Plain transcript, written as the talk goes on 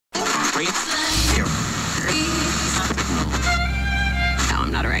No,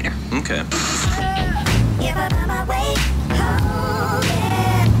 I'm not a writer. Okay.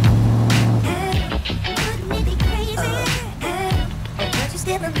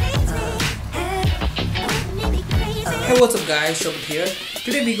 Hey, what's up guys, Shobhith here.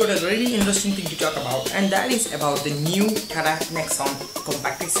 Today we got a really interesting thing to talk about, and that is about the new Tata Nexon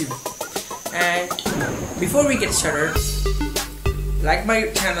compact SUV. And before we get started, like my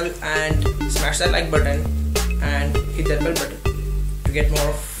channel and smash that like button and hit that bell button to get more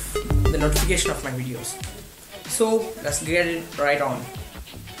of the notification of my videos. So let's get it right on.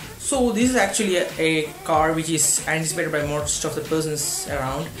 So this is actually a car which is anticipated by most of the persons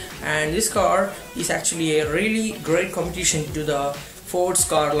around, and this car is actually a really great competition to the Ford's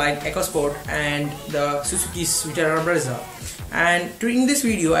car like EcoSport and the Suzuki's Vittara Brezza. And in this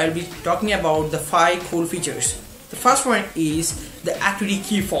video I'll be talking about the 5 cool features. The first one is the activity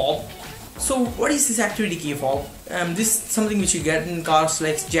key fob. So what is this activity key fob? This is something which you get in cars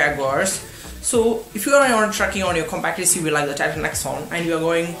like Jaguars. So if you are on trekking on your compact SUV like the Tata Nexon and you are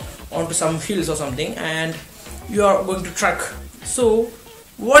going onto some hills or something and you are going to trek, so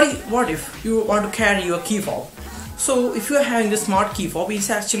what if you want to carry your key fob? So if you are having the smart key fob, it's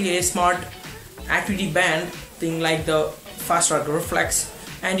actually a smart activity band thing like the fast track reflex,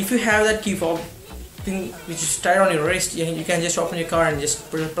 and if you have that key fob thing which is tied on your wrist, you can just open your car and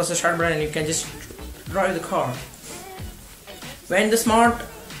just press the start button and you can just drive the car. When the smart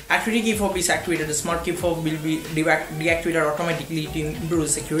activity key fob is activated, the smart key fob will be deactivated automatically to improve the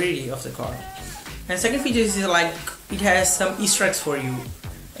security of the car. And second feature is like it has some Easter eggs for you,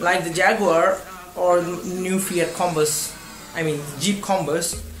 like the Jaguar or the new Fiat Compass, I mean Jeep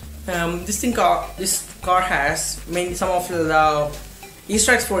Compass. This car has some of the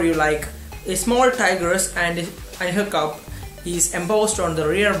Easter eggs for you, like a small tigress and a hiccup is embossed on the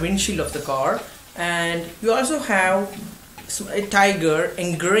rear windshield of the car, and you also have a tiger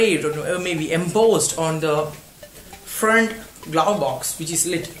engraved or maybe embossed on the front glove box, which is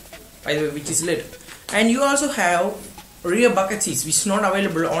lit, by the way, and you also have rear bucket seats which is not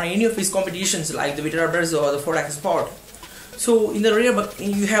available on any of these competitions like the Vittara Brezza or the Ford EcoSport. So in the rear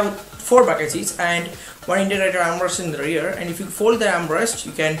you have 4 bucket seats and one integrated armrest in the rear, and if you fold the armrest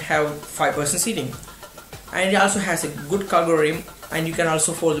you can have 5-person seating, and it also has a good cargo rim, and you can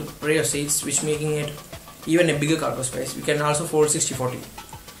also fold the rear seats, which making it even a bigger cargo space. You can also fold 60/40.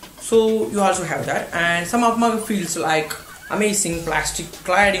 So you also have that, and some aftermarket feels like amazing plastic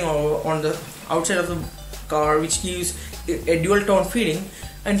cladding on the outside of the car, which gives a dual tone feeling,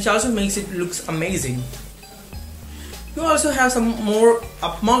 and which also makes it looks amazing. You also have some more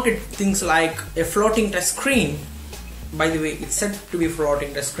upmarket things like a floating touch screen. By the way, it's said to be a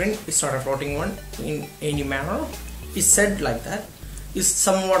floating touch screen. It's not a floating one in any manner. It's said like that. It's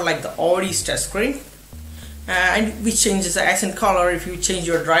somewhat like the Audi's touch screen, and which changes the accent color if you change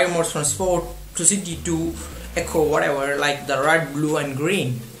your drive modes from sport to city to eco, whatever, like the red, blue and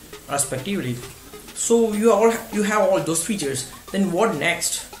green respectively. So you have all those features. Then what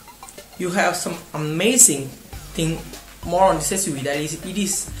next? You have some amazing thing more on this SUV, that is it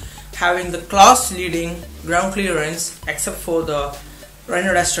is having the class leading ground clearance except for the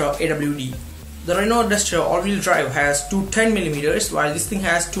Renault Duster AWD. The Renault Duster all-wheel drive has 210mm, while this thing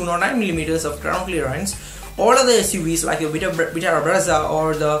has 209mm of ground clearance. All other SUVs like the Vittara Brezza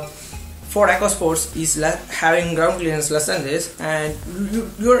or the Ford EcoSports is having ground clearance less than this. And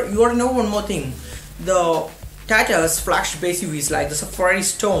you already know one more thing: the Tata's flagship SUVs like the Safari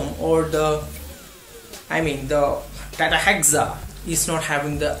Storm or the Tata Hexa is not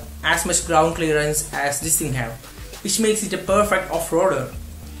having as much ground clearance as this thing have, which makes it a perfect off-roader.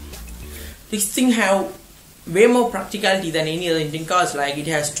 This thing have way more practicality than any other Indian cars, like it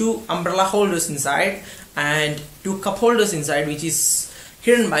has 2 umbrella holders inside and 2 cup holders inside, which is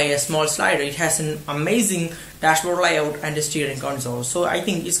hidden by a small slider. It has an amazing dashboard layout and a steering console, so I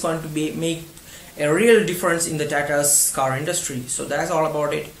think it's going to make a real difference in the Tata's car industry. So that's all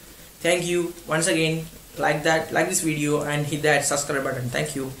about it. Thank you once again. Like this video and hit that subscribe button.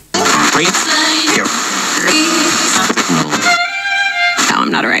 Thank you. No, I'm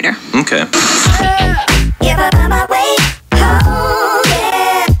not a writer. Okay.